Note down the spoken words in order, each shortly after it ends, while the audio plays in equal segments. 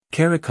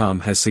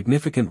CARICOM has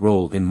significant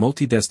role in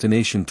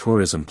multi-destination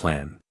tourism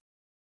plan.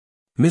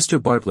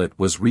 Mr. Bartlett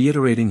was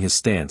reiterating his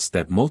stance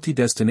that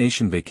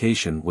multi-destination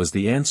vacation was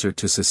the answer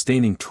to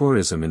sustaining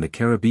tourism in the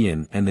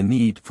Caribbean and the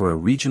need for a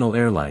regional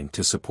airline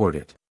to support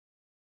it.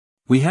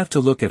 We have to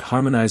look at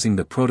harmonizing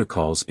the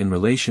protocols in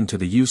relation to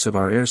the use of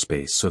our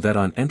airspace so that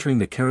on entering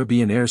the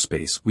Caribbean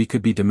airspace we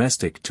could be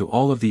domestic to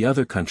all of the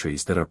other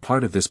countries that are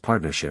part of this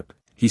partnership,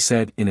 he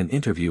said in an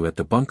interview at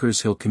the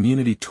Bunkers Hill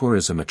Community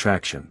Tourism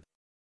Attraction.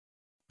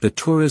 The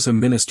tourism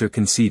minister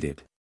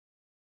conceded.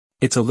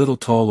 It's a little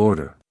tall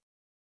order.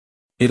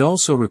 It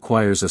also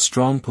requires a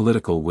strong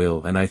political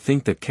will, and I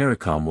think that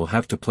CARICOM will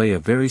have to play a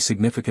very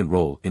significant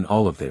role in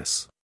all of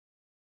this.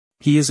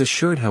 He is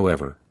assured,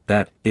 however,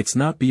 that it's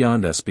not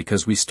beyond us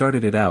because we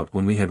started it out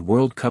when we had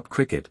World Cup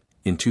cricket,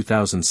 in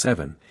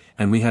 2007,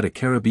 and we had a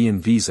Caribbean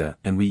visa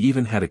and we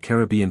even had a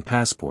Caribbean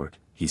passport,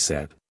 he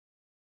said.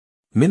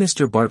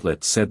 Minister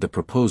Bartlett said the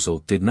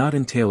proposal did not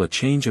entail a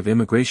change of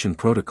immigration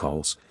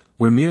protocols.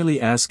 We're merely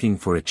asking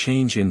for a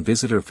change in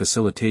visitor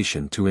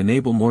facilitation to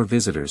enable more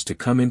visitors to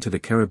come into the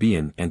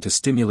Caribbean and to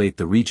stimulate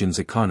the region's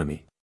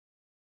economy.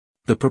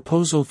 The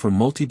proposal for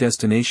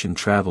multi-destination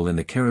travel in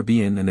the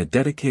Caribbean and a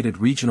dedicated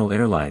regional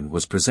airline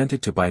was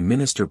presented by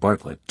Minister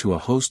Bartlett to a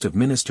host of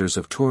ministers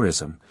of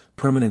tourism,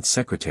 permanent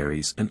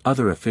secretaries and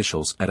other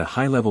officials at a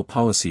high-level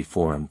policy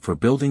forum for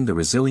building the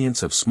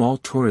resilience of small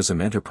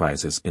tourism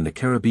enterprises in the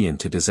Caribbean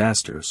to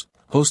disasters,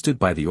 hosted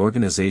by the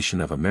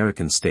Organization of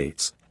American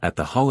States, at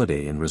the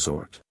Holiday Inn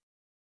Resort.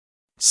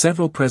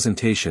 Several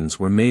presentations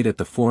were made at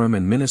the forum,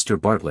 and Minister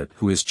Bartlett,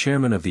 who is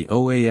chairman of the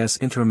OAS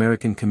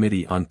Inter-American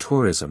Committee on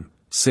Tourism,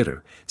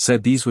 SITR,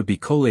 said these would be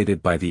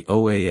collated by the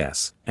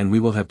OAS, and we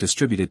will have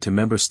distributed to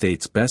member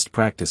states best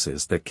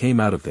practices that came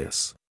out of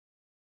this.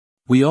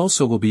 We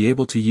also will be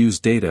able to use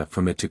data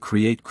from it to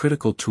create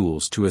critical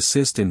tools to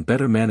assist in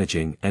better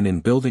managing and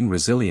in building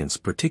resilience,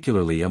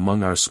 particularly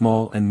among our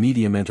small and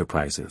medium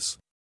enterprises.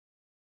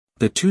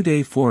 The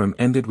two-day forum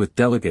ended with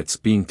delegates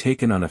being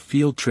taken on a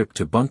field trip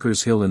to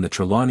Bunkers Hill in the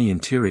Trelawney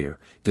interior,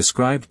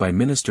 described by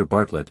Minister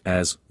Bartlett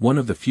as one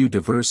of the few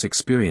diverse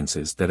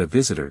experiences that a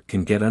visitor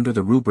can get under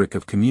the rubric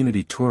of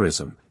community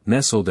tourism,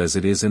 nestled as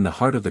it is in the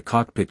heart of the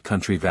Cockpit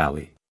Country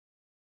Valley.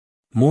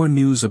 More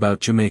news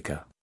about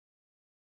Jamaica.